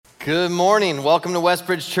Good morning. Welcome to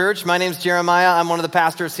Westbridge Church. My name's Jeremiah. I'm one of the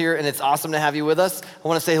pastors here, and it's awesome to have you with us. I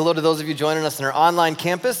want to say hello to those of you joining us in our online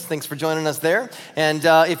campus. Thanks for joining us there. And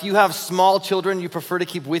if you have small children you prefer to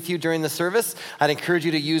keep with you during the service, I'd encourage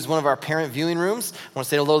you to use one of our parent viewing rooms. I want to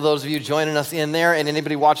say hello to those of you joining us in there and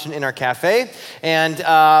anybody watching in our cafe. And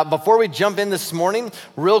before we jump in this morning,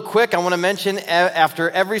 real quick, I want to mention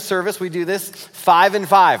after every service we do this, 5 and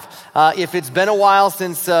 5. If it's been a while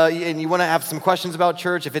since and you want to have some questions about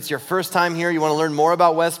church, if it's your first time here, you want to learn more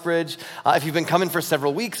about Westbridge, if you've been coming for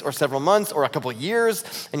several weeks or several months or a couple years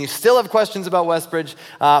and you still have questions about Westbridge,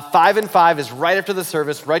 5 and 5 is right after the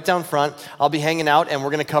service, right down front. I'll be hanging out and we're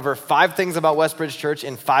going to cover 5 things about Westbridge Church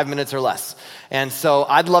in 5 minutes or less. And so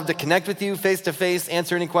I'd love to connect with you face to face,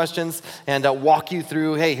 answer any questions, and walk you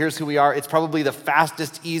through, hey, here's who we are. It's probably the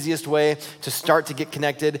fastest, easiest way to start to get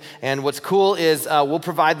connected. And what's cool is we'll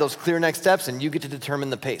provide those clear next steps and you get to determine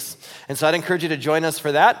the pace. And so I'd encourage you to join us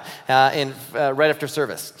for that right after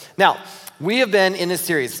service. Now, we have been in this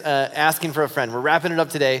series, Asking for a Friend. We're wrapping it up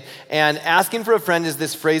today, and asking for a friend is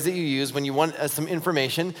this phrase that you use when you want some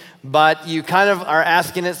information, but you kind of are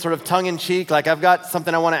asking it sort of tongue-in-cheek, like I've got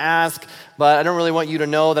something I want to ask, but I don't really want you to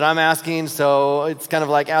know that I'm asking, so it's kind of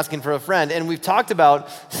like asking for a friend. And we've talked about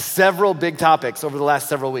several big topics over the last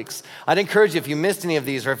several weeks. I'd encourage you, if you missed any of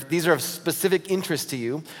these, or if these are of specific interest to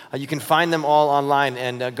you, you can find them all online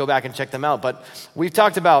and go back and check them out. But we've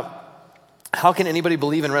talked about how can anybody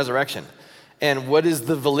believe in resurrection? And what is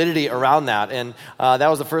the validity around that? And that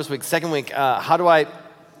was the first week. Second week, how do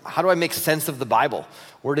I make sense of the Bible?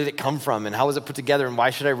 Where did it come from? And how was it put together? And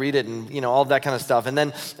why should I read it? And all of that kind of stuff. And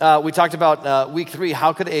then we talked about week 3,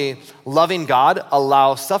 how could a loving God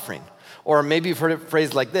allow suffering? Or maybe you've heard it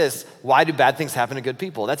phrased like this: why do bad things happen to good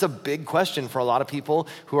people? That's a big question for a lot of people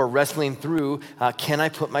who are wrestling through, can I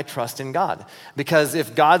put my trust in God? Because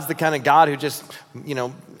if God's the kind of God who just,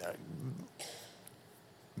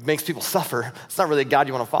 makes people suffer, it's not really a God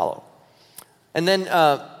you want to follow. And then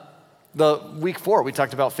the week 4, we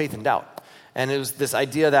talked about faith and doubt. And it was this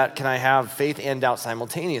idea that can I have faith and doubt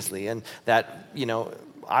simultaneously? And that,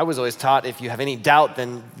 I was always taught if you have any doubt,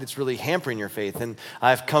 then it's really hampering your faith. And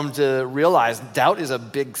I've come to realize doubt is a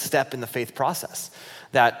big step in the faith process.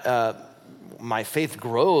 That my faith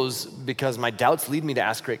grows because my doubts lead me to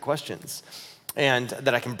ask great questions. And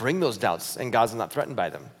that I can bring those doubts and God's not threatened by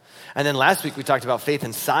them. And then last week, we talked about faith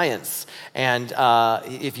and science. And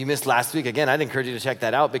if you missed last week, again, I'd encourage you to check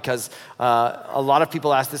that out because a lot of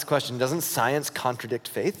people ask this question: doesn't science contradict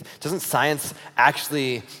faith? Doesn't science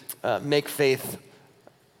actually make faith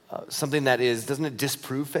something that doesn't it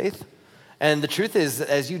disprove faith? And the truth is,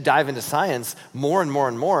 as you dive into science, more and more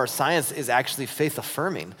and more, science is actually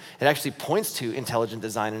faith-affirming. It actually points to intelligent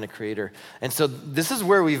design and a creator. And so this is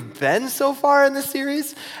where we've been so far in this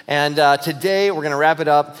series. And today, we're going to wrap it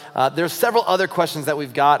up. There's several other questions that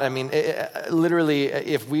we've got. I mean, literally,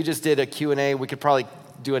 if we just did a Q&A, we could probably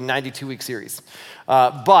do a 92-week series.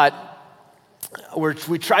 But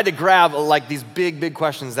we tried to grab like these big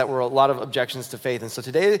questions that were a lot of objections to faith. And so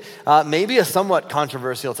today, maybe a somewhat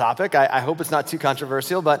controversial topic. I hope it's not too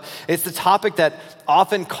controversial, but it's the topic that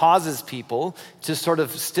often causes people to sort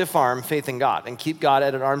of stiff-arm faith in God and keep God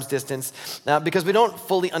at an arm's distance because we don't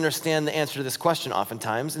fully understand the answer to this question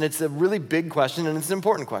oftentimes. And it's a really big question, and it's an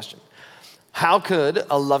important question. How could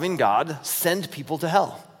a loving God send people to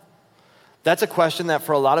hell? That's a question that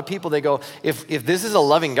for a lot of people, they go, if this is a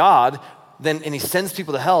loving God, and he sends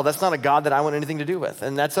people to hell, that's not a God that I want anything to do with.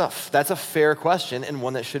 And that's a fair question and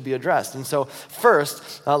one that should be addressed. And so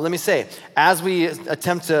first, let me say, as we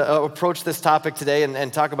attempt to approach this topic today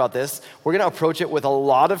and talk about this, we're going to approach it with a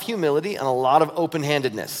lot of humility and a lot of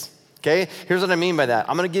open-handedness. Okay? Here's what I mean by that.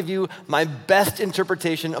 I'm going to give you my best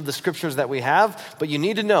interpretation of the scriptures that we have, but you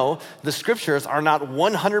need to know the scriptures are not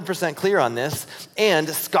 100% clear on this, and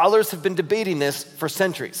scholars have been debating this for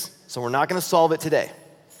centuries. So we're not going to solve it today.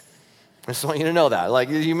 I just want you to know that. Like,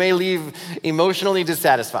 you may leave emotionally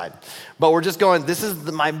dissatisfied. But we're just going, this is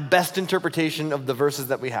my best interpretation of the verses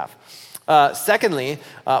that we have. Secondly,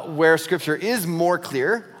 where scripture is more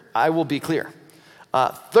clear, I will be clear.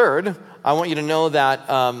 Third, I want you to know that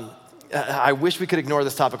I wish we could ignore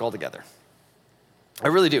this topic altogether. I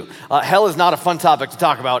really do. Hell is not a fun topic to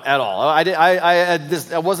talk about at all.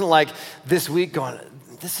 I wasn't like this week going,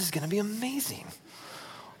 this is going to be amazing.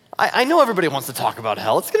 I know everybody wants to talk about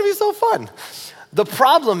hell. It's going to be so fun. The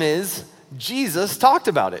problem is Jesus talked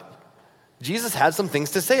about it. Jesus had some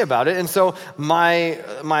things to say about it. And so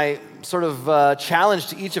my sort of challenge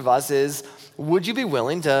to each of us is, would you be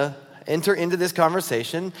willing to enter into this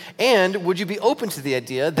conversation? And would you be open to the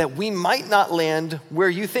idea that we might not land where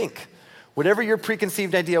you think? Whatever your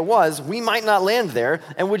preconceived idea was, we might not land there,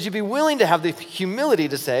 and would you be willing to have the humility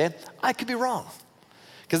to say, I could be wrong?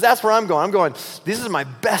 Because that's where I'm going. I'm going, these are my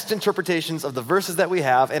best interpretations of the verses that we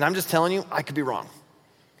have, and I'm just telling you, I could be wrong.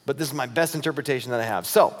 But this is my best interpretation that I have.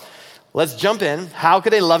 So, let's jump in. How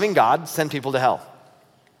could a loving God send people to hell?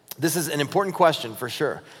 This is an important question for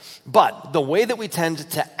sure. But the way that we tend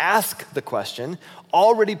to ask the question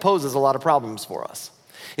already poses a lot of problems for us.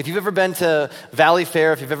 If you've ever been to Valley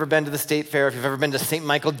Fair, if you've ever been to the State Fair, if you've ever been to St.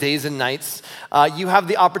 Michael Days and Nights, you have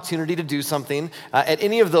the opportunity to do something at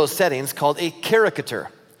any of those settings called a caricature.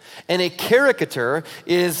 And a caricature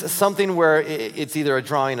is something where it's either a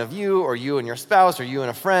drawing of you or you and your spouse or you and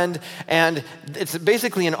a friend, and it's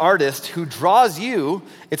basically an artist who draws you.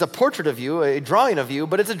 It's a portrait of you, a drawing of you,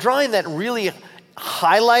 but it's a drawing that really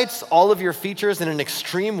highlights all of your features in an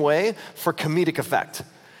extreme way for comedic effect.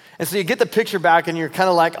 And so you get the picture back and you're kind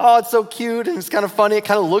of like, oh, it's so cute and it's kind of funny. It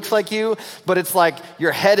kind of looks like you, but it's like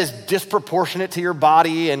your head is disproportionate to your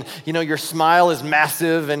body, and your smile is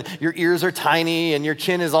massive and your ears are tiny and your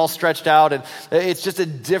chin is all stretched out, and it's just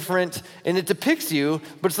and it depicts you,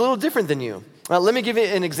 but it's a little different than you. Let me give you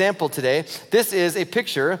an example today. This is a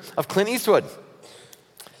picture of Clint Eastwood.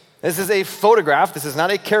 This is a photograph. This is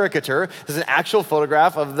not a caricature. This is an actual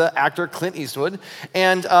photograph of the actor Clint Eastwood.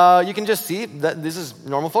 And you can just see that this is a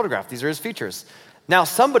normal photograph. These are his features. Now,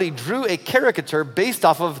 somebody drew a caricature based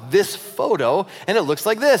off of this photo, and it looks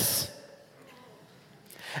like this.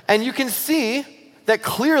 And you can see that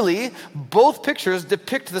clearly both pictures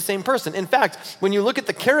depict the same person. In fact, when you look at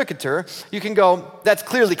the caricature, you can go, that's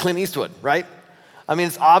clearly Clint Eastwood, right? I mean,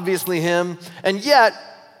 it's obviously him. And yet,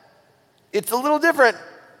 it's a little different.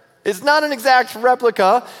 It's not an exact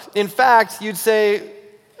replica. In fact, you'd say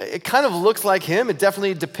it kind of looks like him. It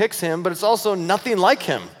definitely depicts him, but it's also nothing like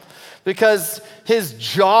him because his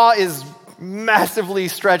jaw is massively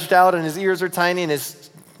stretched out and his ears are tiny and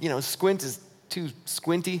his squint is too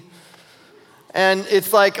squinty. And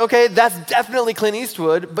it's like, okay, that's definitely Clint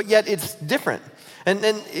Eastwood, but yet it's different. And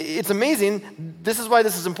it's amazing. This is why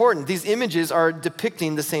this is important. These images are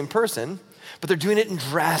depicting the same person, but they're doing it in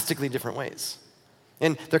drastically different ways.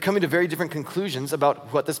 And they're coming to very different conclusions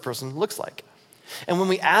about what this person looks like. And when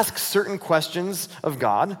we ask certain questions of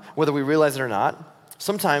God, whether we realize it or not,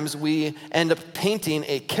 sometimes we end up painting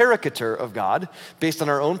a caricature of God based on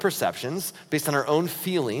our own perceptions, based on our own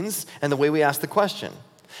feelings, and the way we ask the question.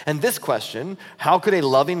 And this question, how could a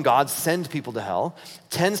loving God send people to hell,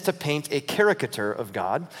 tends to paint a caricature of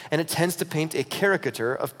God, and it tends to paint a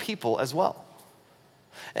caricature of people as well.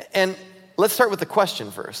 And let's start with the question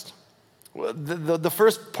first. The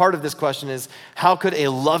first part of this question is, how could a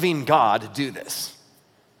loving God do this?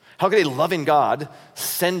 How could a loving God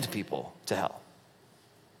send people to hell?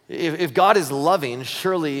 If God is loving,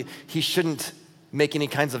 surely he shouldn't make any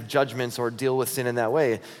kinds of judgments or deal with sin in that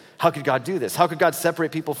way. How could God do this? How could God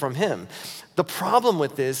separate people from him? The problem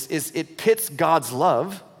with this is it pits God's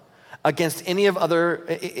love against any of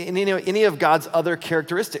God's other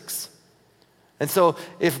characteristics. And so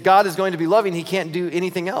if God is going to be loving, he can't do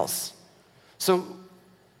anything else. So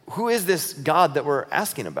who is this God that we're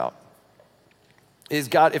asking about?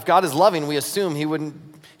 If God is loving, we assume he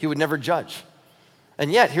would never judge.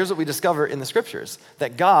 And yet, here's what we discover in the scriptures,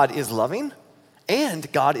 that God is loving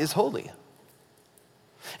and God is holy.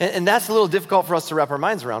 And that's a little difficult for us to wrap our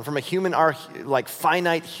minds around. From our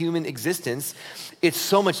finite human existence, it's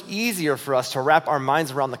so much easier for us to wrap our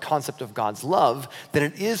minds around the concept of God's love than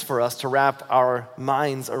it is for us to wrap our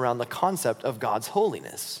minds around the concept of God's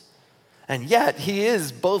holiness. And yet, he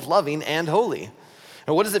is both loving and holy.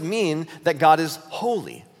 And what does it mean that God is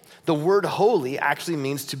holy? The word holy actually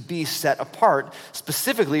means to be set apart,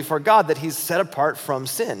 specifically for God, that he's set apart from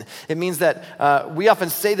sin. It means that we often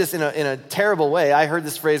say this in a terrible way. I heard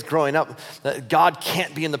this phrase growing up, that God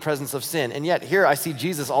can't be in the presence of sin. And yet, here I see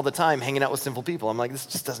Jesus all the time hanging out with sinful people. I'm like, this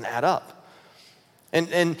just doesn't add up.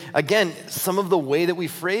 And again, some of the way that we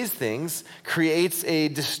phrase things creates a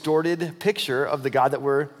distorted picture of the God that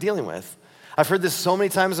we're dealing with. I've heard this so many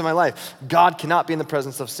times in my life. God cannot be in the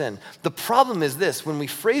presence of sin. The problem is this: when we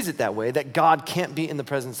phrase it that way, that God can't be in the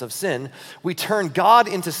presence of sin, we turn God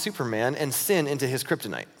into Superman and sin into his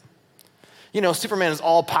kryptonite. Superman is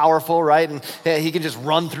all powerful, right? And he can just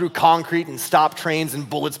run through concrete and stop trains and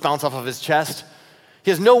bullets bounce off of his chest.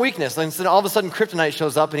 He has no weakness. And then all of a sudden kryptonite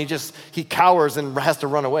shows up and he cowers and has to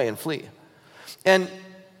run away and flee. And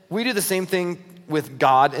we do the same thing with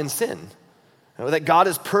God and sin. That God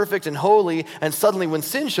is perfect and holy, and suddenly when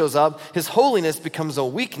sin shows up, his holiness becomes a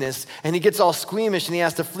weakness, and he gets all squeamish and he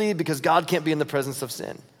has to flee because God can't be in the presence of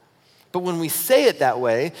sin. But when we say it that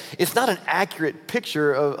way, it's not an accurate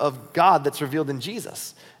picture of God that's revealed in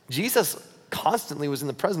Jesus. Jesus constantly was in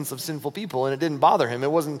the presence of sinful people, and it didn't bother him.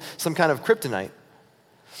 It wasn't some kind of kryptonite.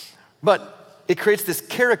 But it creates this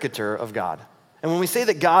caricature of God. And when we say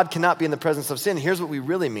that God cannot be in the presence of sin, here's what we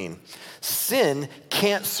really mean. Sin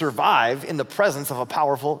can't survive in the presence of a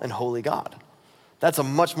powerful and holy God. That's a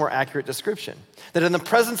much more accurate description. That in the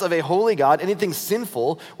presence of a holy God, anything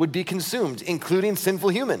sinful would be consumed, including sinful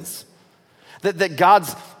humans. That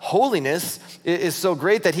God's holiness is so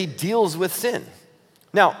great that he deals with sin.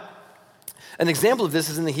 Now, an example of this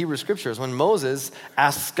is in the Hebrew Scriptures when Moses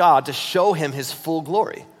asks God to show him his full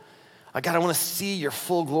glory. God, I want to see your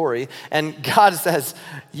full glory. And God says,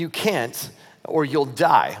 you can't or you'll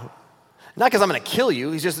die. Not because I'm going to kill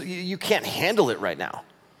you, he's just, you can't handle it right now.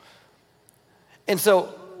 And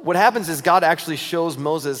so what happens is God actually shows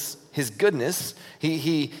Moses his goodness.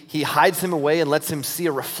 He hides him away and lets him see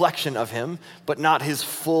a reflection of him, but not his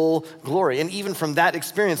full glory. And even from that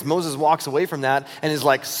experience, Moses walks away from that and is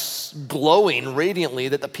like glowing radiantly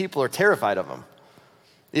that the people are terrified of him.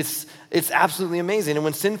 It's absolutely amazing. And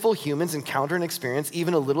when sinful humans encounter and experience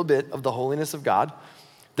even a little bit of the holiness of God,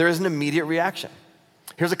 there is an immediate reaction.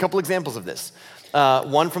 Here's a couple examples of this.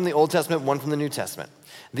 One from the Old Testament, one from the New Testament.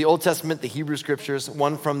 The Old Testament, the Hebrew Scriptures,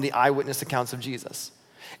 one from the eyewitness accounts of Jesus.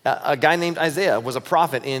 A guy named Isaiah was a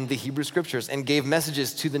prophet in the Hebrew Scriptures and gave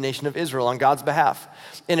messages to the nation of Israel on God's behalf.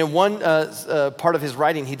 And in one part of his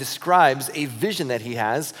writing, he describes a vision that he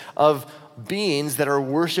has of beings that are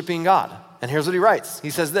worshiping God. And here's what he writes. He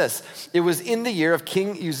says this, "It was in the year of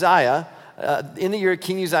King Uzziah,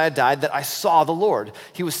 died, that I saw the Lord.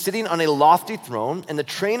 He was sitting on a lofty throne, and the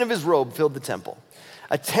train of his robe filled the temple.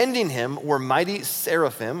 Attending him were mighty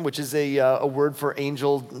seraphim," which is a word for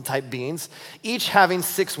angel-type beings, "each having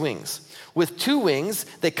 6 wings. With 2 wings,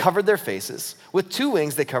 they covered their faces. With 2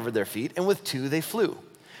 wings, they covered their feet. And with 2, they flew.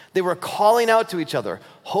 They were calling out to each other,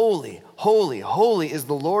 'Holy, holy, holy is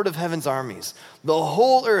the Lord of heaven's armies. The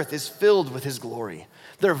whole earth is filled with his glory.'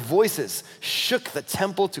 Their voices shook the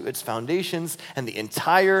temple to its foundations, and the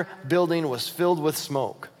entire building was filled with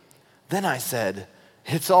smoke. Then I said,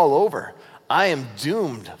 'It's all over. I am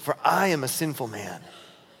doomed, for I am a sinful man.'"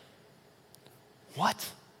 What?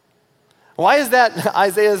 Why is that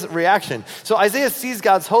Isaiah's reaction? So Isaiah sees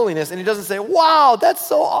God's holiness, and he doesn't say, "Wow, that's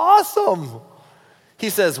so awesome." He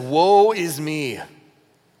says, "Woe is me."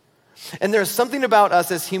 And there's something about us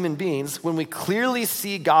as human beings, when we clearly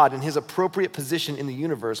see God in his appropriate position in the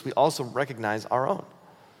universe, we also recognize our own.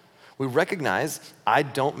 We recognize, I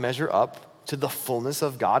don't measure up to the fullness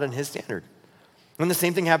of God and his standard. And the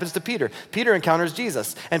same thing happens to Peter. Peter encounters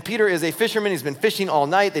Jesus, and Peter is a fisherman. He's been fishing all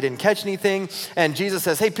night. They didn't catch anything. And Jesus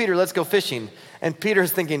says, "Hey, Peter, let's go fishing." And Peter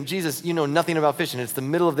is thinking, "Jesus, you know nothing about fishing. It's the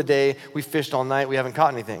middle of the day. We fished all night. We haven't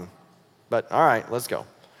caught anything. But all right, let's go."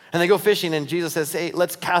 And they go fishing, and Jesus says, "Hey,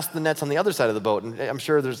 let's cast the nets on the other side of the boat." And I'm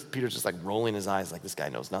sure Peter's just like rolling his eyes like, this guy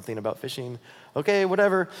knows nothing about fishing. Okay,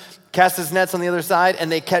 whatever. Casts his nets on the other side,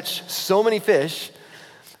 and they catch so many fish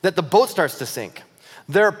that the boat starts to sink.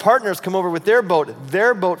 Their partners come over with their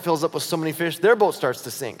boat fills up with so many fish, their boat starts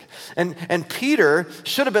to sink. And Peter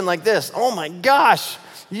should have been like this, "Oh my gosh,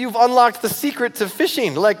 you've unlocked the secret to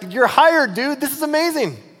fishing. Like, you're hired, dude. This is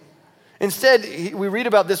amazing." Instead, we read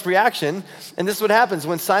about this reaction, and this is what happens.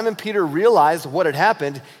 When Simon Peter realized what had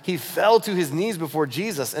happened, he fell to his knees before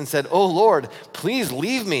Jesus and said, "Oh Lord, please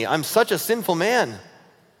leave me. I'm such a sinful man."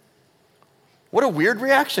 What a weird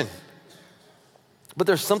reaction. But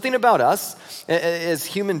there's something about us as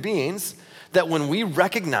human beings that when we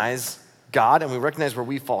recognize God and we recognize where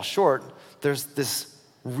we fall short, there's this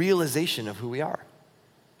realization of who we are.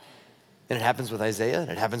 And it happens with Isaiah,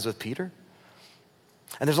 and it happens with Peter.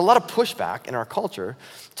 And there's a lot of pushback in our culture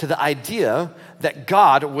to the idea that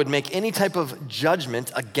God would make any type of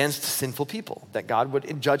judgment against sinful people, that God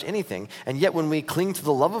would judge anything. And yet when we cling to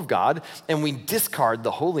the love of God and we discard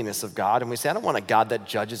the holiness of God and we say, "I don't want a God that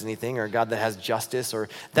judges anything or a God that has justice," or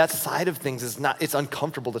that side of things it's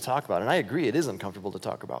uncomfortable to talk about. And I agree, it is uncomfortable to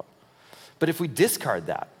talk about. But if we discard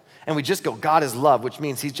that and we just go, God is love, which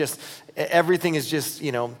means everything is just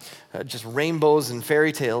rainbows and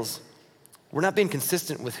fairy tales, we're not being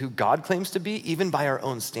consistent with who God claims to be, even by our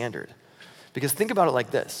own standard. Because think about it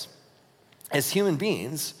like this. As human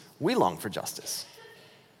beings, we long for justice.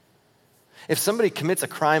 If somebody commits a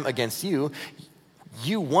crime against you,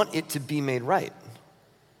 you want it to be made right.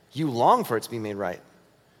 You long for it to be made right.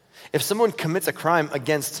 If someone commits a crime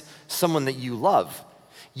against someone that you love,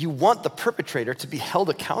 you want the perpetrator to be held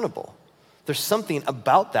accountable. There's something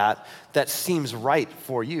about that seems right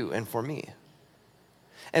for you and for me.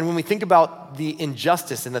 And when we think about the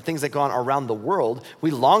injustice and the things that go on around the world,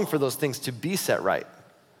 we long for those things to be set right.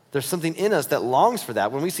 There's something in us that longs for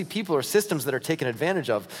that. When we see people or systems that are taken advantage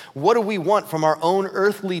of, what do we want from our own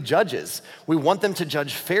earthly judges? We want them to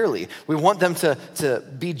judge fairly. We want them to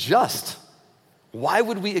be just. Why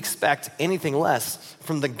would we expect anything less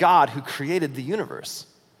from the God who created the universe?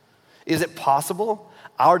 Is it possible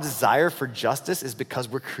our desire for justice is because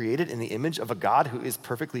we're created in the image of a God who is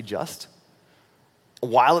perfectly just,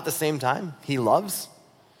 while at the same time he loves?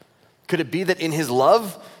 Could it be that in his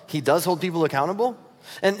love, he does hold people accountable?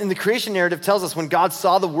 And the creation narrative tells us when God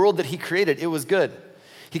saw the world that he created, it was good.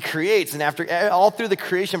 He creates, and after all through the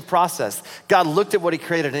creation process, God looked at what he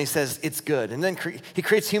created and he says, it's good. And then he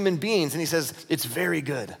creates human beings and he says, it's very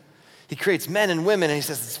good. He creates men and women and he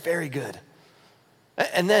says, it's very good.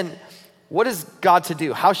 And then what is God to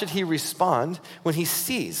do? How should he respond when he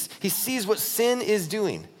sees? He sees what sin is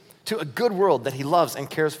doing to a good world that he loves and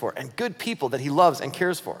cares for, and good people that he loves and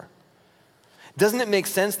cares for. Doesn't it make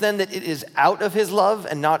sense then that it is out of his love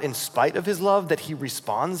and not in spite of his love that he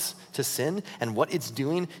responds to sin and what it's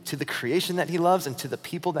doing to the creation that he loves and to the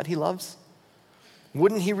people that he loves?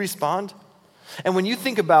 Wouldn't he respond? And when you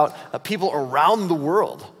think about people around the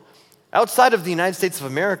world, outside of the United States of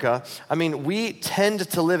America, we tend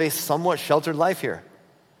to live a somewhat sheltered life here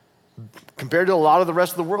compared to a lot of the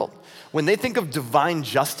rest of the world. When they think of divine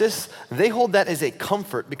justice, they hold that as a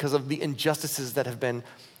comfort because of the injustices that have been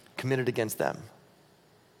committed against them.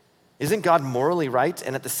 Isn't God morally right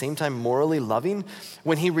and at the same time morally loving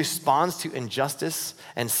when he responds to injustice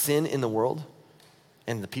and sin in the world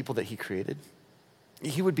and the people that he created?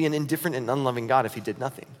 He would be an indifferent and unloving God if he did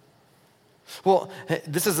nothing. Well,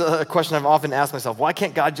 this is a question I've often asked myself. Why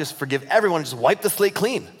can't God just forgive everyone and just wipe the slate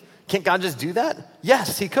clean? Can't God just do that?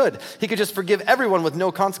 Yes, he could. He could just forgive everyone with no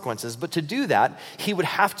consequences. But to do that, he would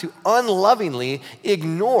have to unlovingly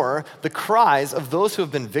ignore the cries of those who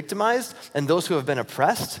have been victimized and those who have been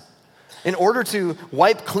oppressed in order to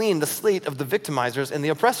wipe clean the slate of the victimizers and the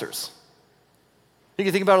oppressors. You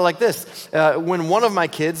can think about it like this. When one of my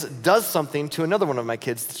kids does something to another one of my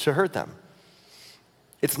kids to hurt them,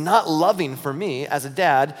 it's not loving for me as a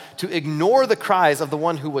dad to ignore the cries of the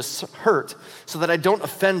one who was hurt so that I don't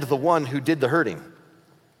offend the one who did the hurting.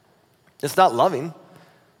 It's not loving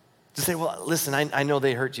to say, well, listen, I know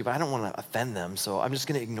they hurt you, but I don't want to offend them, so I'm just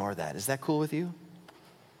going to ignore that. Is that cool with you?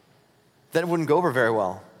 That wouldn't go over very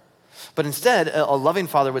well. But instead, a loving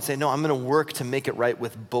father would say, no, I'm going to work to make it right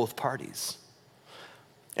with both parties.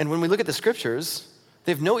 And when we look at the scriptures,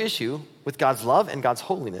 they have no issue with God's love and God's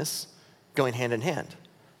holiness going hand in hand.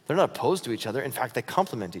 They're not opposed to each other. In fact, they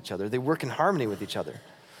complement each other. They work in harmony with each other.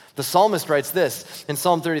 The psalmist writes this in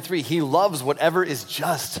Psalm 33, he loves whatever is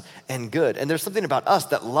just and good. And there's something about us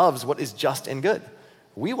that loves what is just and good.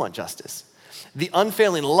 We want justice. The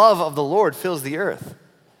unfailing love of the Lord fills the earth.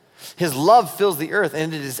 His love fills the earth,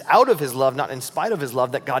 and it is out of his love, not in spite of his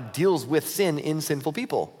love, that God deals with sin in sinful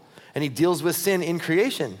people. And he deals with sin in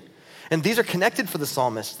creation. And these are connected for the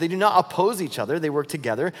psalmist. They do not oppose each other. They work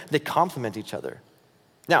together. They complement each other.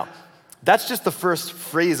 Now, that's just the first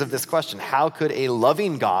phrase of this question. How could a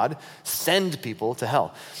loving God send people to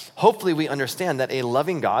hell? Hopefully we understand that a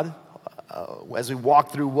loving God, as we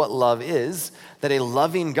walk through what love is, that a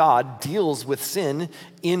loving God deals with sin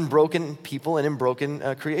in broken people and in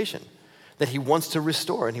broken creation, that he wants to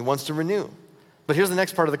restore and he wants to renew. But here's the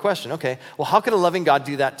next part of the question. Okay, well, how could a loving God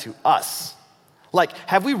do that to us? Like,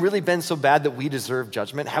 have we really been so bad that we deserve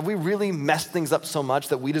judgment? Have we really messed things up so much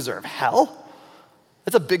that we deserve hell?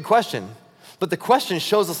 That's a big question. But the question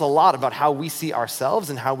shows us a lot about how we see ourselves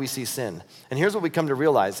and how we see sin. And here's what we come to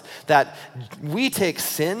realize, that we take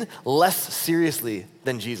sin less seriously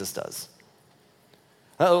than Jesus does.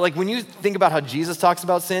 Like when you think about how Jesus talks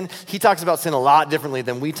about sin, he talks about sin a lot differently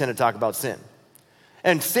than we tend to talk about sin.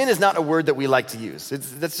 And sin is not a word that we like to use.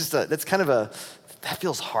 That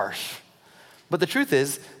feels harsh. But the truth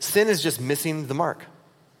is, sin is just missing the mark.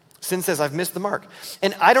 Sin says, I've missed the mark.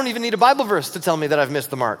 And I don't even need a Bible verse to tell me that I've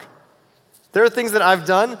missed the mark. There are things that I've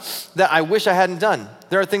done that I wish I hadn't done.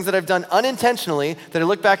 There are things that I've done unintentionally that I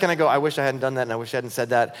look back and I go, I wish I hadn't done that and I wish I hadn't said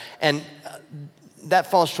that. And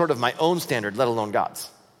that falls short of my own standard, let alone God's.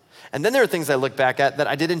 And then there are things I look back at that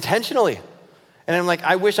I did intentionally. And I'm like,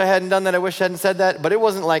 I wish I hadn't done that, I wish I hadn't said that. But it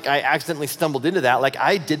wasn't like I accidentally stumbled into that. Like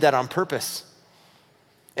I did that on purpose.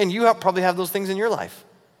 And you probably have those things in your life.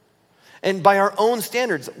 And by our own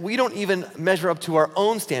standards, we don't even measure up to our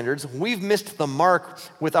own standards. We've missed the mark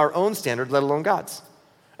with our own standard, let alone God's.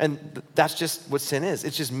 And that's just what sin is.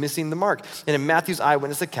 It's just missing the mark. And in Matthew's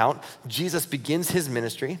eyewitness account, Jesus begins his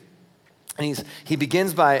ministry. And he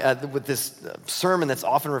begins with this sermon that's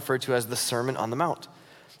often referred to as the Sermon on the Mount.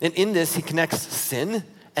 And in this, he connects sin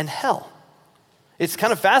and hell. It's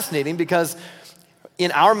kind of fascinating because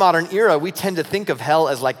In our modern era, we tend to think of hell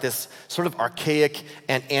as like this sort of archaic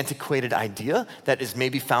and antiquated idea that is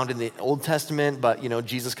maybe found in the Old Testament, but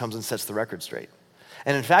Jesus comes and sets the record straight.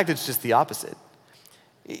 And in fact, it's just the opposite.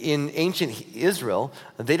 In ancient Israel,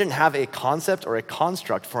 they didn't have a concept or a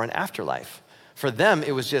construct for an afterlife. For them,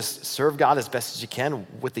 it was just serve God as best as you can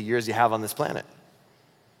with the years you have on this planet.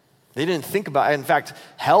 They didn't think about it. In fact,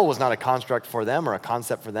 hell was not a construct for them or a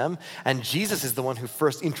concept for them. And Jesus is the one who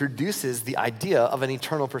first introduces the idea of an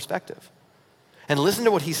eternal perspective. And listen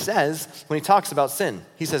to what he says when he talks about sin.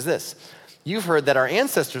 He says this, "You've heard that our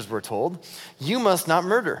ancestors were told, 'You must not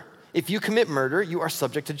murder. If you commit murder, you are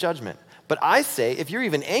subject to judgment.' But I say, if you're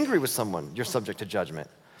even angry with someone, you're subject to judgment.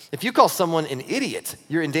 If you call someone an idiot,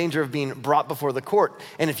 you're in danger of being brought before the court.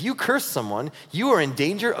 And if you curse someone, you are in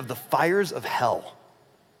danger of the fires of hell."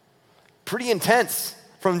 Pretty intense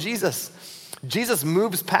from Jesus. Jesus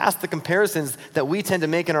moves past the comparisons that we tend to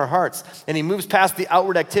make in our hearts, and he moves past the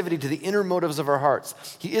outward activity to the inner motives of our hearts.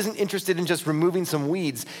 He isn't interested in just removing some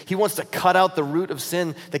weeds. He wants to cut out the root of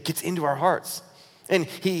sin that gets into our hearts. And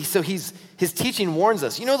his teaching warns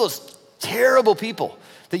us, those terrible people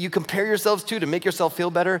that you compare yourselves to make yourself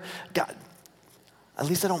feel better? God, at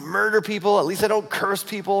least I don't murder people, at least I don't curse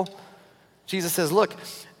people. Jesus says, look,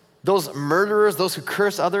 those murderers, those who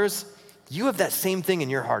curse others, you have that same thing in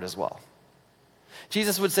your heart as well.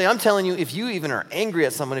 Jesus would say, I'm telling you, if you even are angry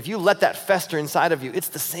at someone, if you let that fester inside of you, it's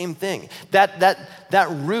the same thing. That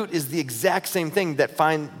root is the exact same thing that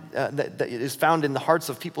is found in the hearts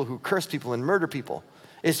of people who curse people and murder people.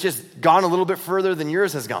 It's just gone a little bit further than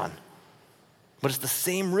yours has gone. But it's the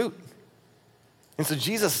same root. And so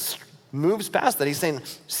Jesus moves past that. He's saying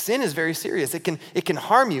sin is very serious. It can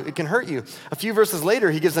harm you. It can hurt you. A few verses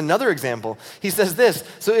later, he gives another example. He says this,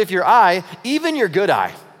 so if your eye, even your good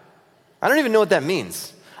eye, I don't even know what that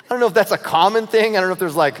means. I don't know if that's a common thing. I don't know if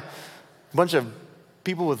there's like a bunch of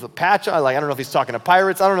people with a patch eye. I don't know if he's talking to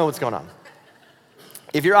pirates. I don't know what's going on.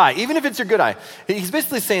 If your eye, even if it's your good eye, he's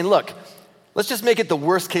basically saying, look, let's just make it the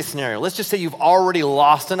worst case scenario. Let's just say you've already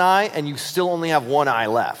lost an eye and you still only have one eye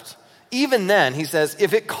left. Even then, he says,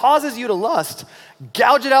 if it causes you to lust,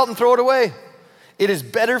 gouge it out and throw it away. It is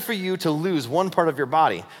better for you to lose one part of your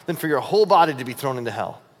body than for your whole body to be thrown into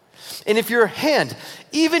hell. And if your hand,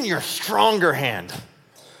 even your stronger hand,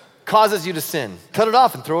 causes you to sin, cut it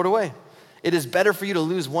off and throw it away. It is better for you to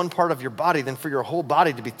lose one part of your body than for your whole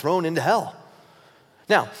body to be thrown into hell.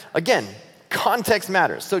 Now, again, context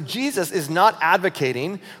matters. So Jesus is not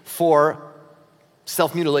advocating for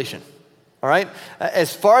self-mutilation, all right?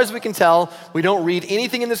 As far as we can tell, we don't read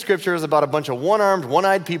anything in the scriptures about a bunch of one-armed,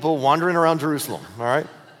 one-eyed people wandering around Jerusalem, all right?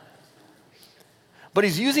 But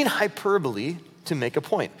he's using hyperbole to make a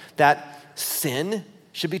point, that sin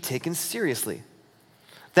should be taken seriously.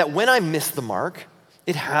 That when I miss the mark,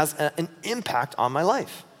 it has an impact on my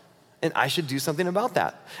life. And I should do something about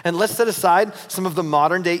that. And let's set aside some of the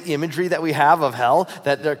modern day imagery that we have of hell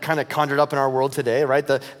that they're kind of conjured up in our world today, right?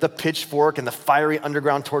 The pitchfork and the fiery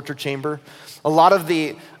underground torture chamber. A lot of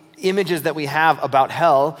the images that we have about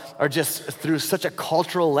hell are just through such a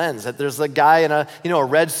cultural lens, that there's a guy in a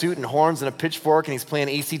red suit and horns and a pitchfork and he's playing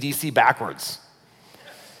AC/DC backwards.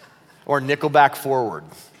 Or Nickelback forward.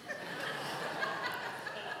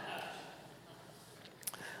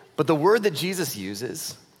 But the word that Jesus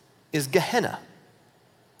uses is Gehenna.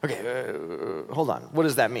 Okay, hold on. What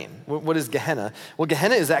does that mean? What is Gehenna? Well,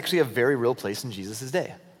 Gehenna is actually a very real place in Jesus'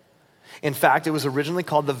 day. In fact, it was originally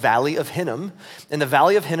called the Valley of Hinnom, and the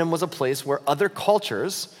Valley of Hinnom was a place where other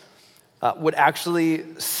cultures would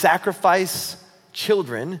actually sacrifice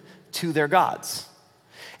children to their gods.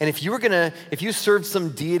 And if you served some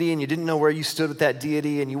deity and you didn't know where you stood with that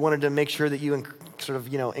deity and you wanted to make sure that you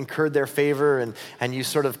incurred their favor and you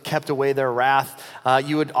sort of kept away their wrath,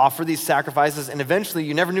 you would offer these sacrifices, and eventually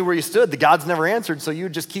you never knew where you stood. The gods never answered, so you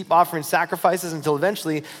would just keep offering sacrifices until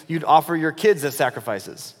eventually you'd offer your kids as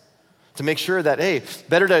sacrifices to make sure that, hey,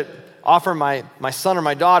 better to offer my son or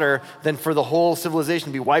my daughter than for the whole civilization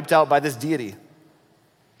to be wiped out by this deity.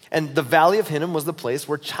 And the Valley of Hinnom was the place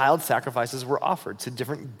where child sacrifices were offered to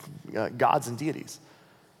different gods and deities.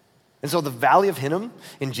 And so the Valley of Hinnom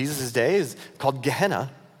in Jesus' day is called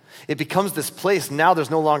Gehenna. It becomes this place. Now there's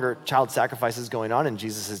no longer child sacrifices going on in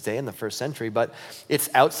Jesus' day in the first century, but it's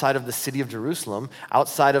outside of the city of Jerusalem,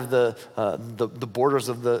 outside of the borders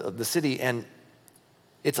of the city, and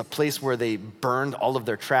it's a place where they burned all of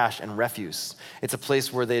their trash and refuse. It's a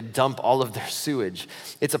place where they dump all of their sewage.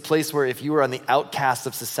 It's a place where if you were on the outcast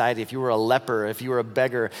of society, if you were a leper, if you were a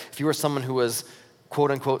beggar, if you were someone who was,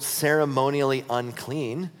 quote unquote, ceremonially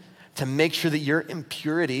unclean, to make sure that your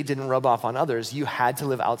impurity didn't rub off on others, you had to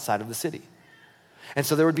live outside of the city. And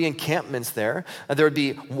so there would be encampments there. There would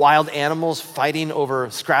be wild animals fighting over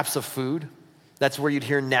scraps of food. That's where you'd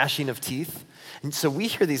hear gnashing of teeth. And so we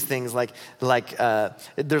hear these things like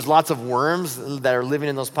there's lots of worms that are living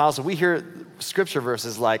in those piles. So we hear scripture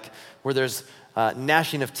verses like where there's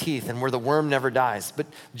gnashing of teeth and where the worm never dies. But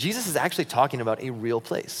Jesus is actually talking about a real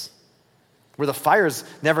place where the fires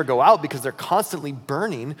never go out because they're constantly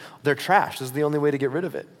burning their trash. This is the only way to get rid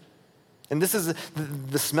of it. And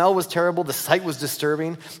the smell was terrible, the sight was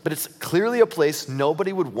disturbing, but it's clearly a place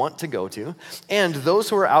nobody would want to go to. And those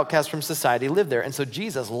who are outcast from society live there. And so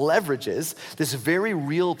Jesus leverages this very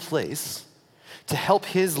real place to help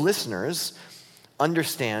his listeners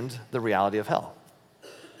understand the reality of hell.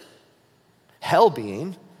 Hell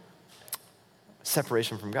being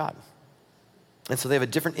separation from God. And so they have a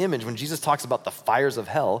different image. When Jesus talks about the fires of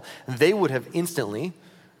hell, they would have instantly,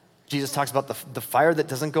 Jesus talks about the fire that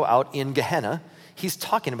doesn't go out in Gehenna. He's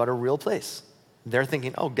talking about a real place. They're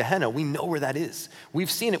thinking, oh, Gehenna, we know where that is. We've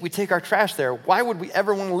seen it. We take our trash there. Why would we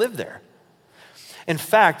ever want to live there? In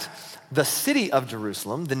fact, the city of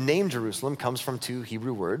Jerusalem, the name Jerusalem, comes from two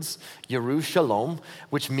Hebrew words, Yerushalom,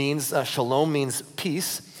 which means, shalom means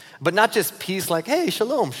peace, but not just peace like, hey,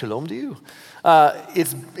 shalom, shalom to you.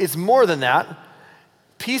 It's more than that.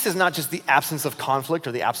 Peace is not just the absence of conflict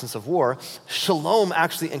or the absence of war. Shalom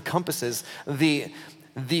actually encompasses the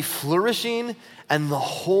flourishing and the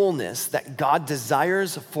wholeness that God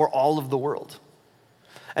desires for all of the world.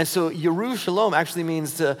 And so Yerushalom actually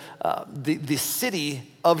means the city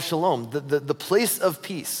of Shalom, the place of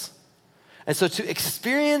peace. And so to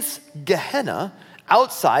experience Gehenna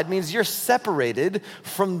outside means you're separated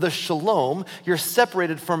from the Shalom, you're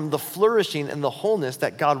separated from the flourishing and the wholeness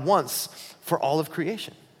that God wants for all of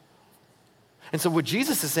creation. And so what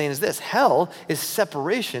Jesus is saying is this: hell is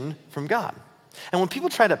separation from God. And when people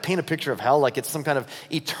try to paint a picture of hell like it's some kind of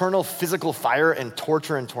eternal physical fire and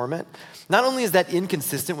torture and torment, not only is that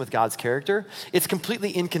inconsistent with God's character, it's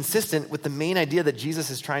completely inconsistent with the main idea that Jesus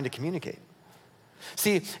is trying to communicate.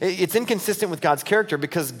 See, it's inconsistent with God's character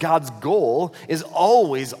because God's goal is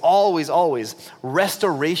always, always, always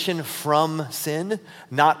restoration from sin,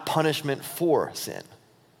 not punishment for sin.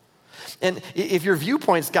 And if your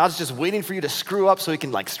viewpoint's God's just waiting for you to screw up so he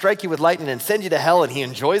can like strike you with lightning and send you to hell and he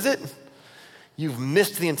enjoys it, you've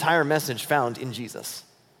missed the entire message found in Jesus.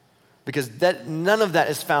 Because none of that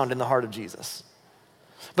is found in the heart of Jesus.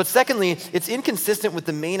 But secondly, it's inconsistent with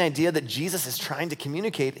the main idea that Jesus is trying to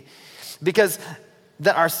communicate because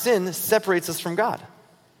that our sin separates us from God.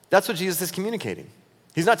 That's what Jesus is communicating.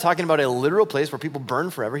 He's not talking about a literal place where people burn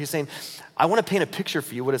forever. He's saying, I want to paint a picture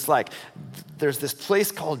for you what it's like. There's this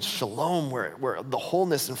place called Shalom where the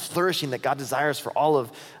wholeness and flourishing that God desires for all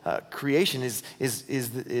of creation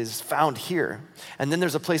is found here. And then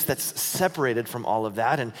there's a place that's separated from all of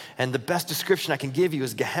that. And the best description I can give you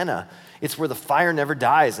is Gehenna. It's where the fire never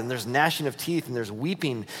dies, and there's gnashing of teeth, and there's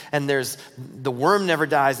weeping, and there's the worm never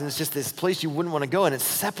dies, and it's just this place you wouldn't want to go, and it's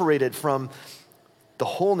separated from the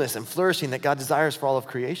wholeness and flourishing that God desires for all of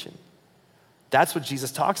creation. That's what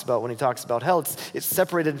Jesus talks about when he talks about hell. It's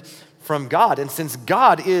separated from God. And since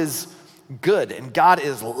God is good and God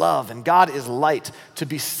is love and God is light, to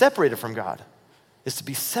be separated from God is to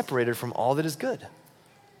be separated from all that is good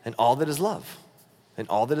and all that is love and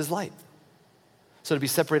all that is light. So to be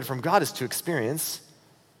separated from God is to experience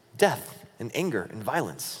death and anger and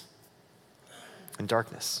violence and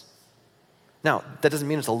darkness. Now, that doesn't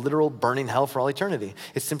mean it's a literal burning hell for all eternity.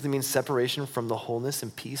 It simply means separation from the wholeness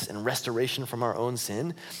and peace and restoration from our own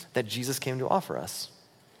sin that Jesus came to offer us.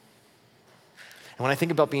 And when I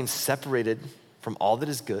think about being separated from all that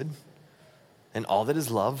is good and all that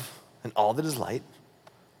is love and all that is light,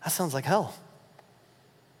 that sounds like hell.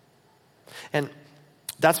 And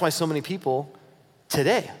that's why so many people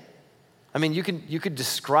today, I mean, you could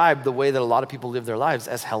describe the way that a lot of people live their lives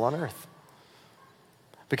as hell on earth.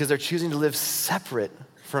 Because they're choosing to live separate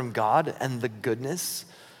from God and the goodness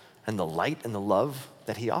and the light and the love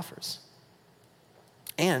that he offers.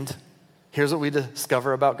 And here's what we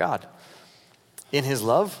discover about God. In his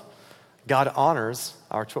love, God honors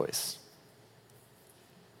our choice.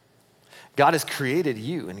 God has created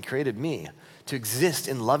you and created me to exist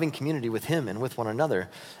in loving community with him and with one another.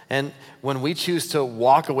 And when we choose to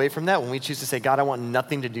walk away from that, when we choose to say, God, I want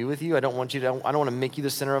nothing to do with you. I don't want to make you the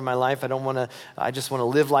center of my life. I just want to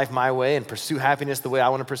live life my way and pursue happiness the way I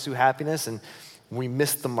want to pursue happiness. And we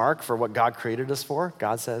miss the mark for what God created us for.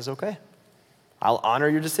 God says, okay, I'll honor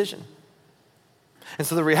your decision. And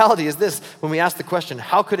so the reality is this: when we ask the question,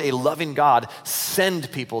 how could a loving God send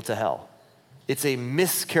people to hell? It's a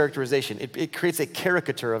mischaracterization. It creates a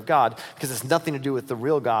caricature of God because it's nothing to do with the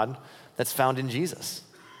real God that's found in Jesus.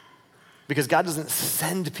 because God doesn't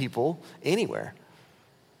send people anywhere,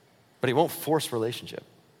 but he won't force relationship.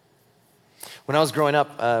 When I was growing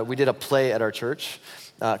up, we did a play at our church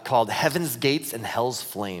called Heaven's Gates and Hell's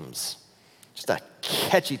Flames. Just a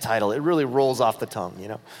catchy title. It really rolls off the tongue, you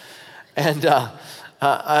know? And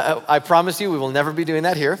I promise you we will never be doing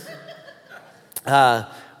that here.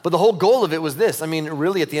 But the whole goal of it was this. I mean,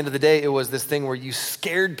 really, at the end of the day, it was this thing where you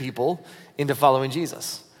scared people into following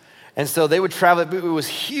Jesus. And so they would travel. It was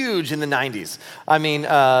huge in the 90s. I mean,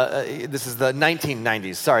 this is the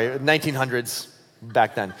 1990s, sorry, 1900s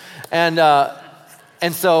back then.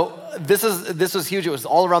 And so this was huge. It was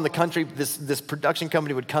all around the country. This production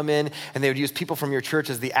company would come in, and they would use people from your church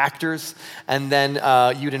as the actors, and then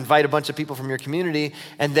you'd invite a bunch of people from your community,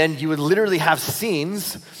 and then you would literally have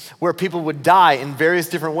scenes where people would die in various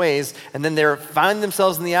different ways, and then they find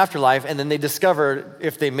themselves in the afterlife, and then they discover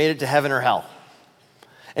if they made it to heaven or hell.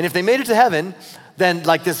 And if they made it to heaven, then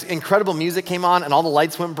like this incredible music came on and all the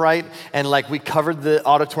lights went bright and like we covered the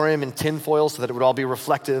auditorium in tin foil so that it would all be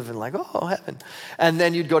reflective and like, oh, heaven. And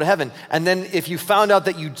then you'd go to heaven. And then if you found out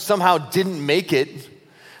that you somehow didn't make it,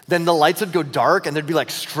 then the lights would go dark and there'd be like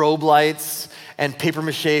strobe lights and paper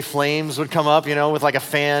mache flames would come up, you know, with like a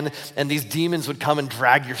fan, and these demons would come and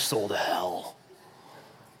drag your soul to hell.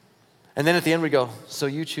 And then at the end we'd go, so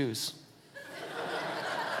you choose.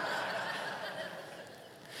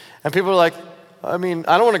 And people are like, I mean,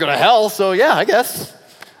 I don't want to go to hell, so yeah, I guess.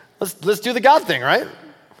 Let's do the God thing, right?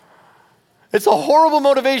 It's a horrible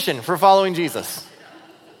motivation for following Jesus.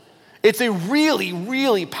 It's a really,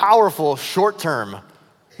 really powerful short-term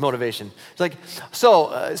motivation. It's like,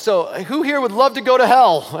 so who here would love to go to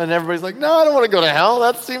hell? And everybody's like, no, I don't want to go to hell.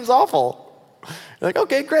 That seems awful. You're like,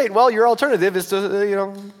 okay, great. Well, your alternative is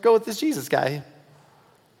to, go with this Jesus guy.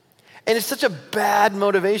 And it's such a bad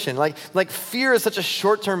motivation. Like fear is such a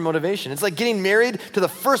short-term motivation. It's like getting married to the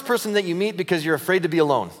first person that you meet because you're afraid to be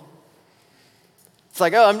alone. It's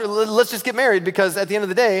like, let's just get married because at the end of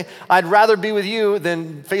the day, I'd rather be with you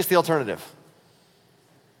than face the alternative.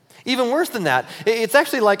 Even worse than that, it's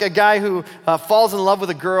actually like a guy who falls in love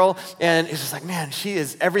with a girl and is just like, man, she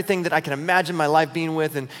is everything that I can imagine my life being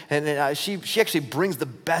with, and she actually brings the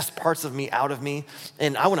best parts of me out of me,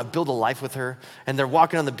 and I want to build a life with her. And they're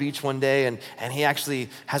walking on the beach one day, and he actually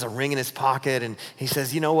has a ring in his pocket, and he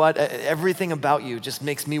says, you know what, everything about you just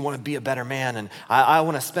makes me want to be a better man, and I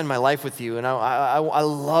want to spend my life with you, and I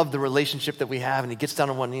love the relationship that we have. And he gets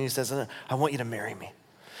down on one knee and he says, I want you to marry me.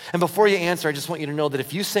 And before you answer, I just want you to know that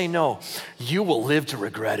if you say no, you will live to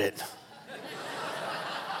regret it.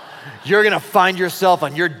 You're gonna find yourself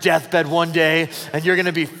on your deathbed one day, and you're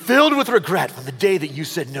gonna be filled with regret from the day that you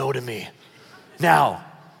said no to me. Now,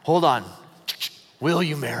 hold on. Will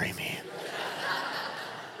you marry me?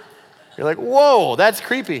 You're like, whoa, that's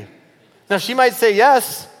creepy. Now, she might say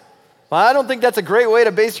yes. Well, I don't think that's a great way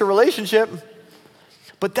to base your relationship.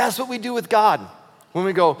 But that's what we do with God. When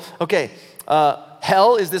we go, okay,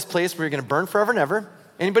 hell is this place where you're going to burn forever and ever.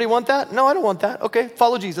 Anybody want that? No, I don't want that. Okay,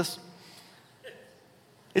 follow Jesus.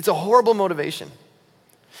 It's a horrible motivation.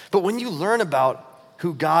 But when you learn about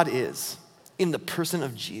who God is in the person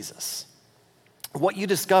of Jesus, what you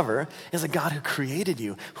discover is a God who created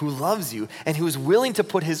you, who loves you, and who is willing to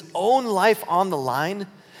put his own life on the line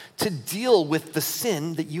to deal with the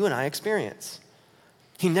sin that you and I experience.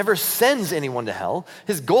 He never sends anyone to hell.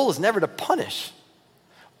 His goal is never to punish.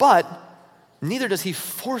 But neither does he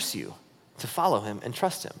force you to follow him and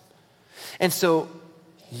trust him. And so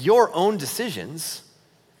your own decisions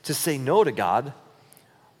to say no to God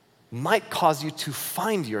might cause you to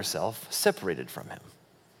find yourself separated from him.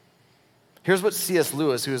 Here's what C.S.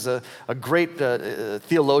 Lewis, who is a great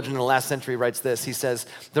theologian in the last century, writes this. He says,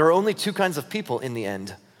 there are only two kinds of people in the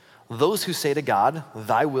end. Those who say to God,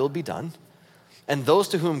 thy will be done, and those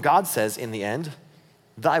to whom God says in the end,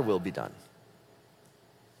 thy will be done.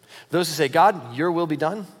 Those who say, God, your will be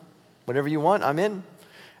done. Whatever you want, I'm in.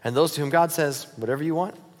 And those to whom God says, whatever you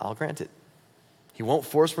want, I'll grant it. He won't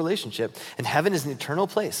force relationship. And heaven is an eternal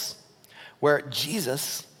place where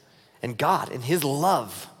Jesus and God and his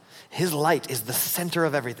love, his light is the center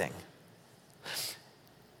of everything.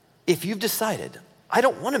 If you've decided, I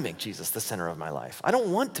don't want to make Jesus the center of my life, I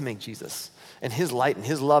don't want to make Jesus and his light and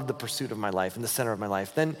his love the pursuit of my life and the center of my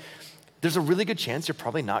life, then there's a really good chance you're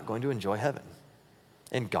probably not going to enjoy heaven.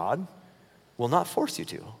 And God will not force you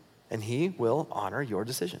to, and he will honor your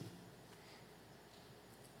decision.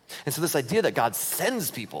 And so this idea that God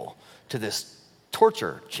sends people to this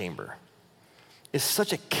torture chamber is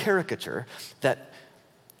such a caricature that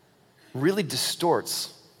really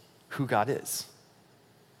distorts who God is.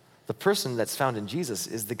 The person that's found in Jesus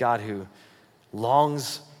is the God who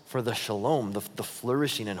longs for the shalom, the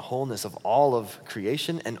flourishing and wholeness of all of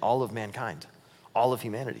creation and all of mankind, all of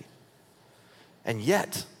humanity. And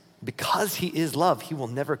yet, because he is love, he will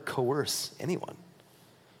never coerce anyone.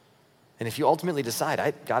 And if you ultimately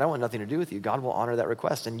decide, God, I want nothing to do with you, God will honor that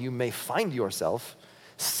request, and you may find yourself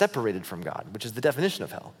separated from God, which is the definition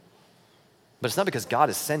of hell. But it's not because God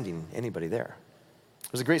is sending anybody there.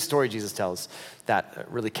 There's a great story Jesus tells that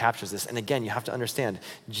really captures this. And again, you have to understand,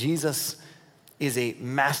 Jesus is a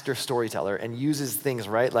master storyteller and uses things,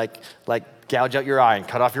 right, like gouge out your eye and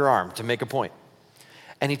cut off your arm to make a point.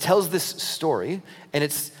 And he tells this story, and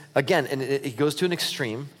it's, again, and it goes to an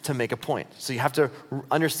extreme to make a point. So you have to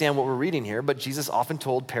understand what we're reading here, but Jesus often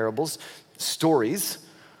told parables, stories,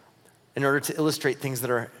 in order to illustrate things that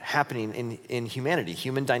are happening in humanity,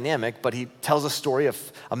 human dynamic, but he tells a story,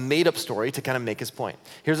 a made-up story to kind of make his point.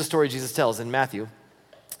 Here's a story Jesus tells in Matthew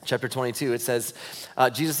chapter 22. It says,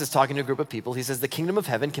 Jesus is talking to a group of people. He says, the kingdom of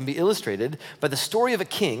heaven can be illustrated by the story of a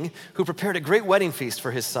king who prepared a great wedding feast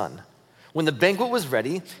for his son. When the banquet was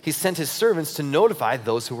ready, he sent his servants to notify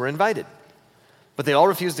those who were invited, but they all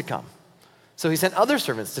refused to come. So he sent other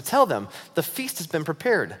servants to tell them, the feast has been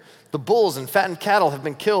prepared. The bulls and fattened cattle have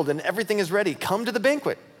been killed and everything is ready. Come to the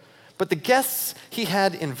banquet. But the guests he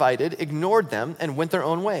had invited ignored them and went their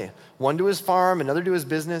own way, one to his farm, another to his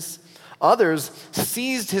business. Others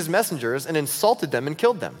seized his messengers and insulted them and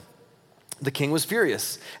killed them. The king was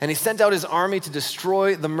furious, and he sent out his army to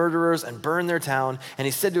destroy the murderers and burn their town. And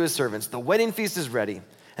he said to his servants, the wedding feast is ready,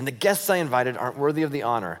 and the guests I invited aren't worthy of the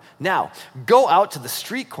honor. Now, go out to the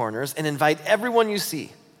street corners and invite everyone you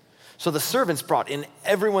see. So the servants brought in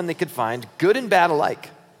everyone they could find, good and bad alike.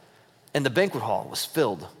 And the banquet hall was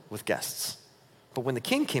filled with guests. But when the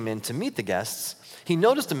king came in to meet the guests, he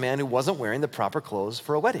noticed a man who wasn't wearing the proper clothes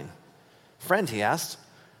for a wedding. Friend, he asked,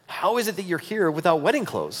 how is it that you're here without wedding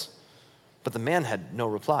clothes? But the man had no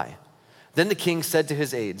reply. Then the king said to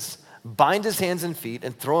his aides, bind his hands and feet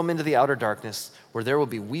and throw him into the outer darkness, where there will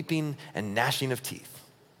be weeping and gnashing of teeth.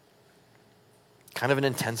 Kind of an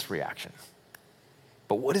intense reaction.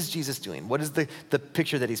 But what is Jesus doing? What is the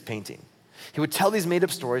picture that he's painting? He would tell these made-up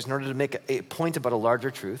stories in order to make a point about a larger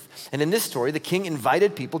truth. And in this story, the king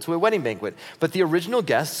invited people to a wedding banquet, but the original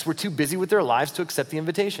guests were too busy with their lives to accept the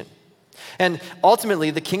invitation. And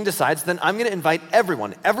ultimately, the king decides, then I'm going to invite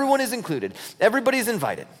everyone. Everyone is included. Everybody's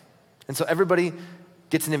invited. And so everybody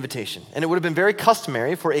gets an invitation. And it would have been very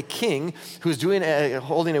customary for a king who's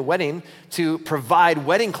holding a wedding to provide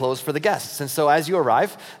wedding clothes for the guests. And so as you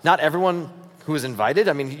arrive, not everyone who is invited,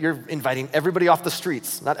 I mean, you're inviting everybody off the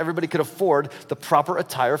streets. Not everybody could afford the proper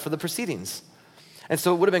attire for the proceedings. And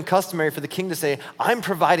so it would have been customary for the king to say, I'm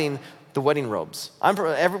providing the wedding robes.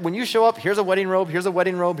 When you show up, here's a wedding robe, here's a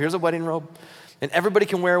wedding robe, here's a wedding robe. And everybody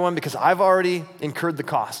can wear one because I've already incurred the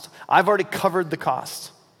cost. I've already covered the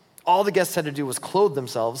cost. All the guests had to do was clothe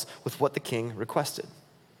themselves with what the king requested.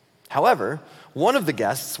 However, one of the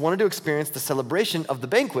guests wanted to experience the celebration of the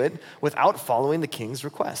banquet without following the king's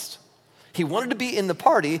request. He wanted to be in the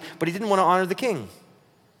party, but he didn't want to honor the king.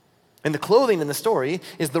 And the clothing in the story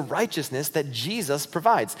is the righteousness that Jesus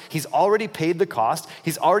provides. He's already paid the cost.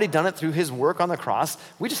 He's already done it through his work on the cross.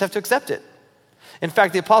 We just have to accept it. In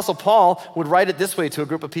fact, the Apostle Paul would write it this way to a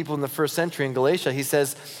group of people in the first century in Galatia. He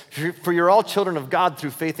says, for you're all children of God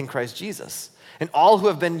through faith in Christ Jesus. And all who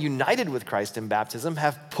have been united with Christ in baptism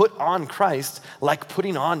have put on Christ like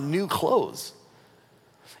putting on new clothes.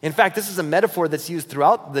 In fact, this is a metaphor that's used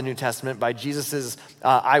throughout the New Testament by Jesus'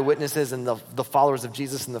 eyewitnesses and the followers of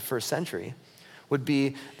Jesus in the first century, would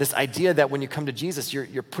be this idea that when you come to Jesus,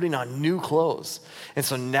 you're putting on new clothes. And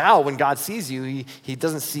so now when God sees you, he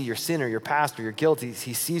doesn't see your sin or your past or your guilt. He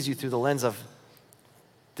sees you through the lens of,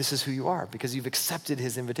 this is who you are because you've accepted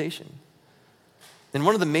his invitation. And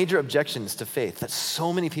one of the major objections to faith that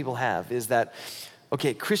so many people have is that,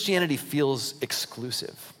 okay, Christianity feels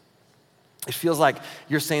exclusive. It feels like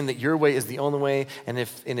you're saying that your way is the only way, and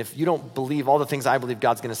if you don't believe all the things I believe,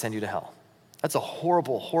 God's going to send you to hell. That's a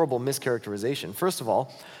horrible, horrible mischaracterization. First of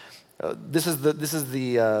all, this is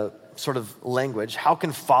the sort of language. How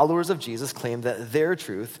can followers of Jesus claim that their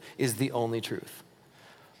truth is the only truth?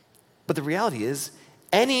 But the reality is,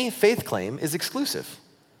 any faith claim is exclusive.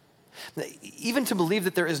 Even to believe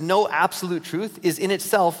that there is no absolute truth is in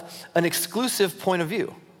itself an exclusive point of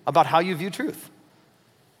view about how you view truth.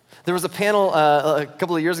 There was a panel a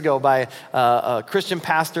couple of years ago by a Christian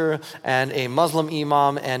pastor and a Muslim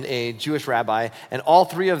imam and a Jewish rabbi, and all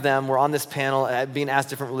three of them were on this panel being asked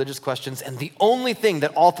different religious questions, and the only thing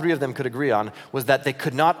that all three of them could agree on was that they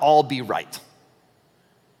could not all be right.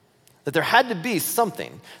 That there had to be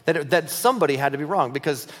something, that somebody had to be wrong,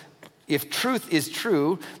 because If truth is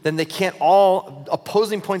true, then they can't all,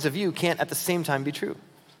 opposing points of view can't at the same time be true.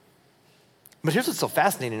 But here's what's so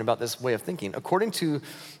fascinating about this way of thinking. According to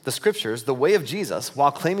the scriptures, the way of Jesus,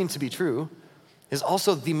 while claiming to be true, is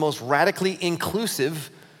also the most radically inclusive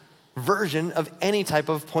version of any type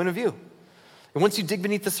of point of view. And once you dig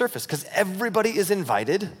beneath the surface, because everybody is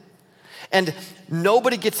invited, and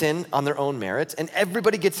nobody gets in on their own merits, and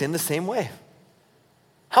everybody gets in the same way.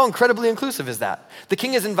 How incredibly inclusive is that? The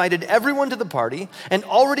king has invited everyone to the party and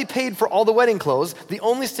already paid for all the wedding clothes. The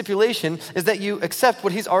only stipulation is that you accept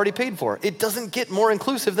what he's already paid for. It doesn't get more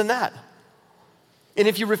inclusive than that. And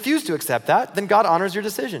if you refuse to accept that, then God honors your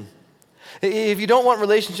decision. If you don't want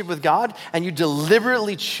relationship with God and you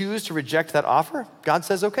deliberately choose to reject that offer, God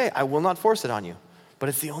says, okay, I will not force it on you, but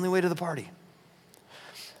it's the only way to the party.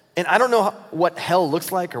 And I don't know what hell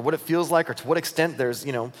looks like or what it feels like or to what extent there's,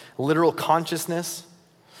 literal consciousness.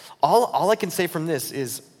 All I can say from this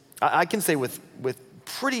is, I can say with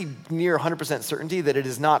pretty near 100% certainty that it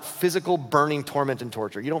is not physical burning torment and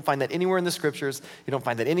torture. You don't find that anywhere in the scriptures. You don't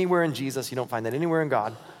find that anywhere in Jesus. You don't find that anywhere in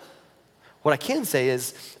God. What I can say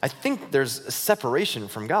is, I think there's a separation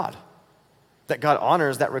from God, that God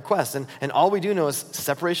honors that request. And all we do know is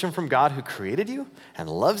separation from God who created you and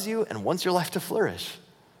loves you and wants your life to flourish.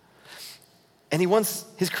 And he wants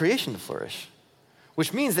his creation to flourish,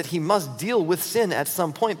 which means that he must deal with sin at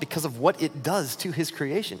some point because of what it does to his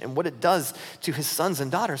creation and what it does to his sons and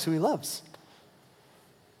daughters who he loves.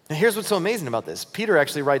 And here's what's so amazing about this. Peter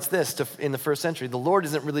actually writes this in the first century. The Lord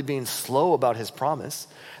isn't really being slow about his promise,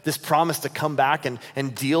 this promise to come back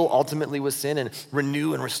and deal ultimately with sin and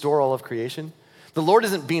renew and restore all of creation. The Lord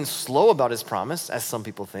isn't being slow about his promise, as some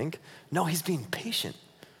people think. No, he's being patient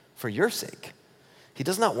for your sake. He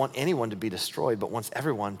does not want anyone to be destroyed, but wants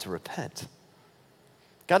everyone to repent.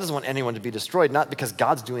 God doesn't want anyone to be destroyed, not because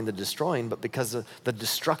God's doing the destroying, but because of the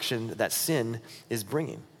destruction that sin is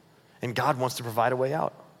bringing. And God wants to provide a way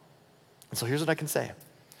out. And so here's what I can say.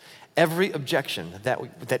 Every objection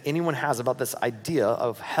that anyone has about this idea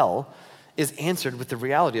of hell is answered with the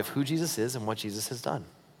reality of who Jesus is and what Jesus has done.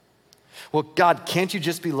 Well, God, can't you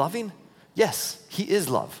just be loving? Yes, he is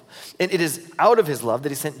love. And it is out of his love that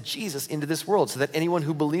he sent Jesus into this world so that anyone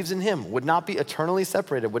who believes in him would not be eternally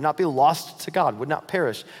separated, would not be lost to God, would not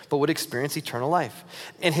perish, but would experience eternal life.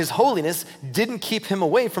 And his holiness didn't keep him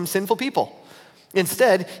away from sinful people.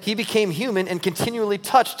 Instead, he became human and continually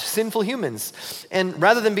touched sinful humans. And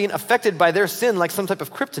rather than being affected by their sin like some type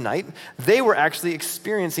of kryptonite, they were actually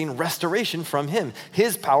experiencing restoration from him.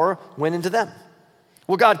 His power went into them.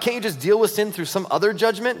 Well, God, can't you just deal with sin through some other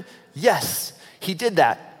judgment? Yes, he did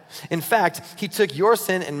that. In fact, he took your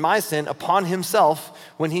sin and my sin upon himself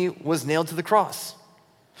when he was nailed to the cross.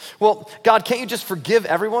 Well, God, can't you just forgive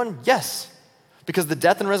everyone? Yes. Because the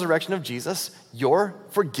death and resurrection of Jesus, your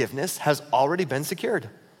forgiveness has already been secured.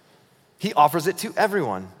 He offers it to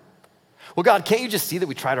everyone. Well, God, can't you just see that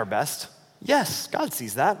we tried our best? Yes, God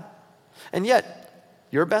sees that. And yet,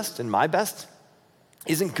 your best and my best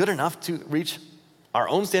isn't good enough to reach our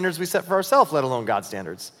own standards we set for ourselves, let alone God's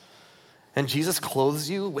standards. And Jesus clothes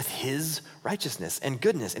you with his righteousness and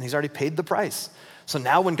goodness, and he's already paid the price. So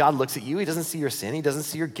now when God looks at you, he doesn't see your sin, he doesn't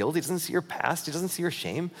see your guilt, he doesn't see your past, he doesn't see your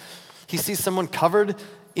shame. He sees someone covered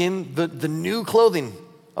in the new clothing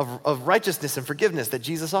of righteousness and forgiveness that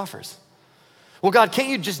Jesus offers. Well, God, can't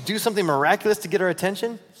you just do something miraculous to get our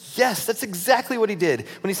attention? Yes, that's exactly what he did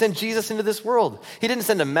when he sent Jesus into this world. He didn't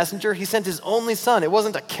send a messenger, he sent his only son. It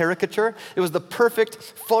wasn't a caricature, it was the perfect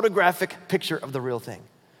photographic picture of the real thing.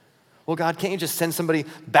 Well, God, can't you just send somebody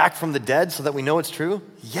back from the dead so that we know it's true?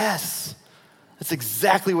 Yes, that's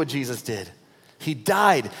exactly what Jesus did. He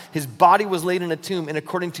died, his body was laid in a tomb, and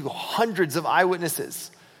according to hundreds of eyewitnesses,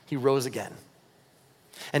 he rose again.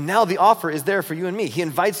 And now the offer is there for you and me. He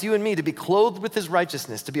invites you and me to be clothed with his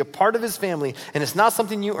righteousness, to be a part of his family, and it's not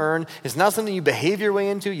something you earn, it's not something you behave your way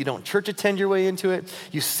into, you don't church attend your way into it,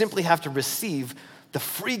 you simply have to receive the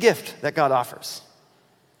free gift that God offers.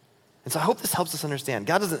 And so I hope this helps us understand.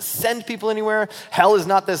 God doesn't send people anywhere. Hell is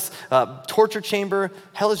not this torture chamber.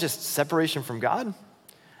 Hell is just separation from God.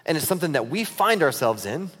 And it's something that we find ourselves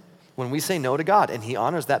in when we say no to God. And he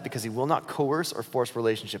honors that because he will not coerce or force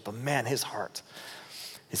relationship. But man, his heart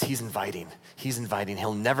is he's inviting. He's inviting.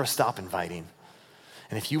 He'll never stop inviting.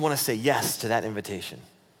 And if you want to say yes to that invitation,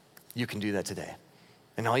 you can do that today.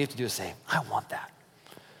 And all you have to do is say, I want that.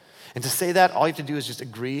 And to say that, all you have to do is just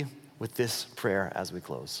agree with this prayer as we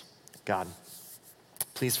close. God,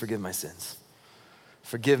 please forgive my sins.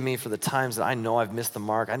 Forgive me for the times that I know I've missed the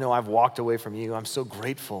mark. I know I've walked away from you. I'm so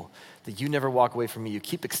grateful that you never walk away from me. You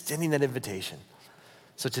keep extending that invitation.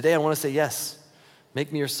 So today I want to say yes.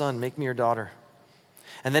 Make me your son. Make me your daughter.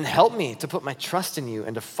 And then help me to put my trust in you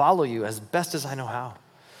and to follow you as best as I know how.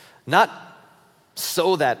 Not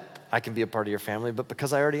so that I can be a part of your family, but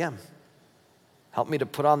because I already am. Help me to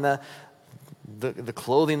put on the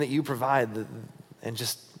clothing that you provide and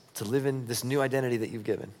just to live in this new identity that you've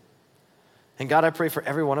given. And God, I pray for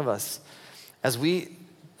every one of us. As we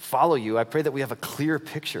follow you, I pray that we have a clear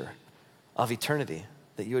picture of eternity,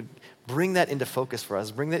 that you would bring that into focus for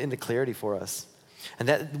us, bring that into clarity for us, and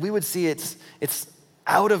that we would see it's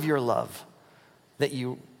out of your love that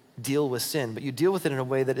you deal with sin, but you deal with it in a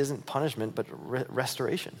way that isn't punishment, but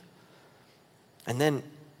restoration. And then,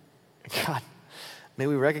 God, may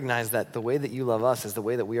we recognize that the way that you love us is the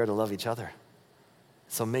way that we are to love each other.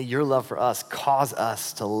 So may your love for us cause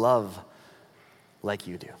us to love like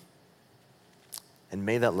you do. And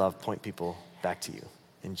may that love point people back to you.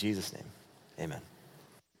 In Jesus' name, amen.